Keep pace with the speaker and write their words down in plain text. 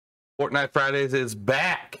Fortnite Fridays is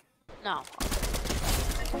back. No.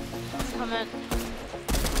 Come in. To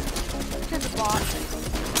the bot.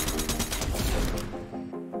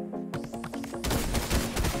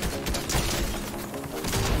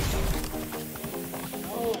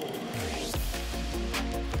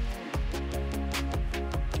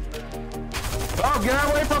 Oh, get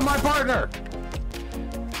away from my partner!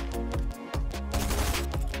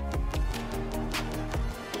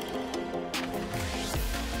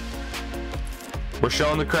 We're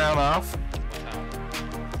showing the crown off.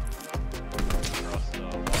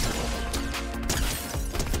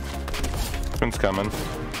 Crown's coming.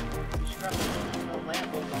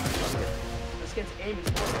 This gets Amy's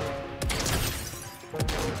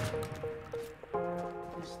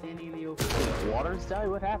just standing in the open. Waters died?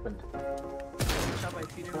 What happened? Shot by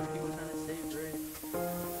 2 different people trying to save Ray.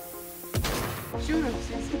 Shoot him,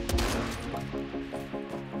 Sissy.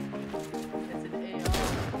 It's an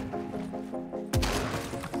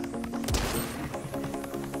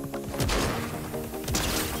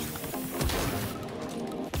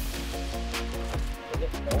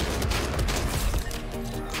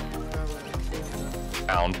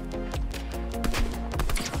Down.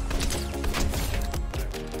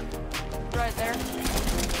 Right there. I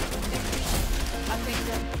think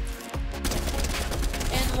that.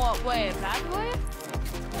 In what way? A bad way?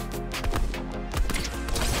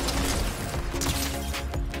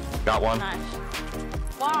 Got one. Nice.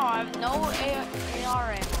 Wow, I have no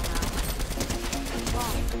AR ammo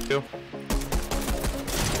now. Two.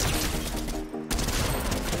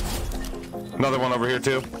 Another one over here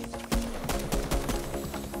too.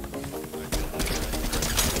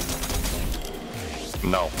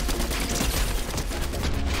 No.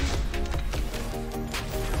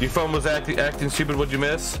 Your phone was acting stupid. What'd you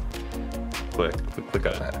miss? Click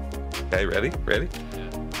on that. Okay, ready? Yeah.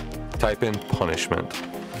 Type in punishment.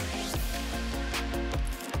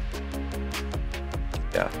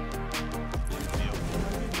 Yeah.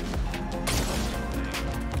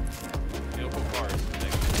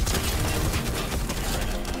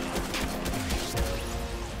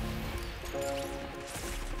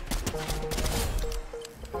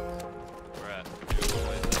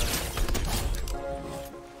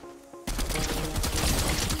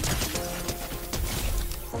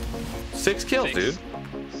 Six kills, dude.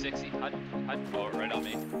 60. I'd blow it right on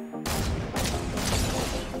me.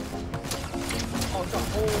 Oh, it's a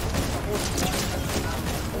whole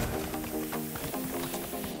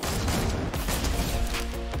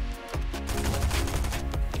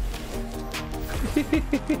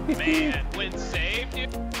Man, win save,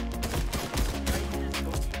 dude.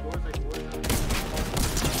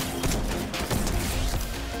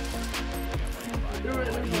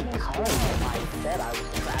 Because I said I was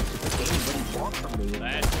trapped in the game, what do you want from me?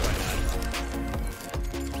 That's right.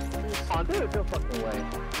 Oh, dude, no fucking way.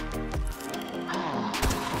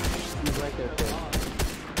 He's right there, too.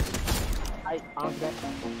 I'm dead.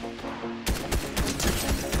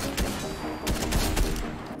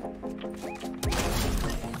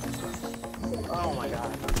 Oh my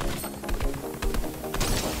god.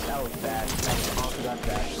 That was bad. That was honestly that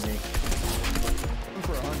bad for me. One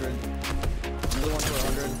for 100. Another one for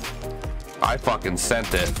 100. I fucking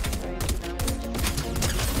sent it.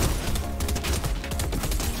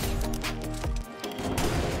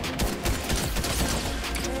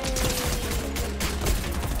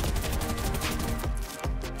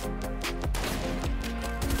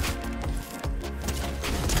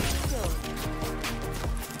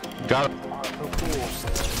 Got it. Oh, so cool.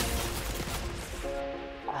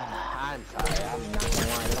 I'm sorry, I'm not gonna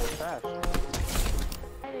lie, that was trash.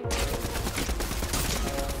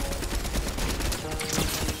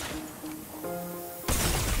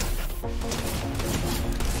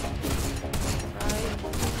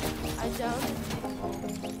 I don't.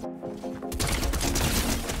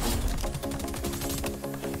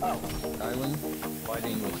 Oh, Island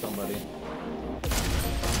fighting with somebody.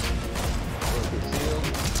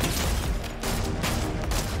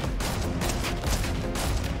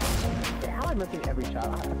 How am I missing every shot? I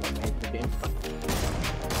have to hate the game.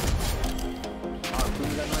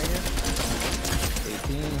 Who's that right here?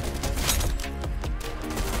 18.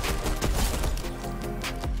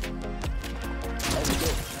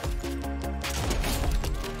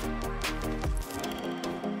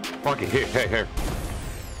 Fuck it. Here.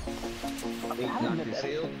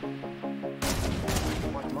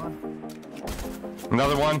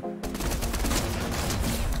 Another one.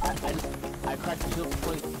 I cracked the shield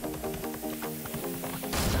point.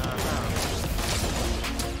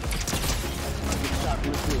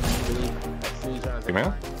 Come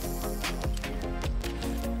here.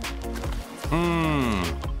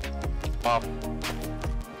 Up.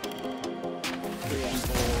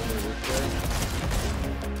 3M4 over this way.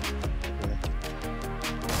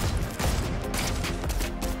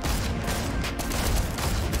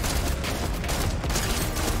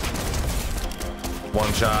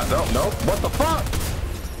 One shot. No, nope. What the fuck?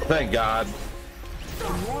 Thank God.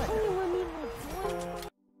 What?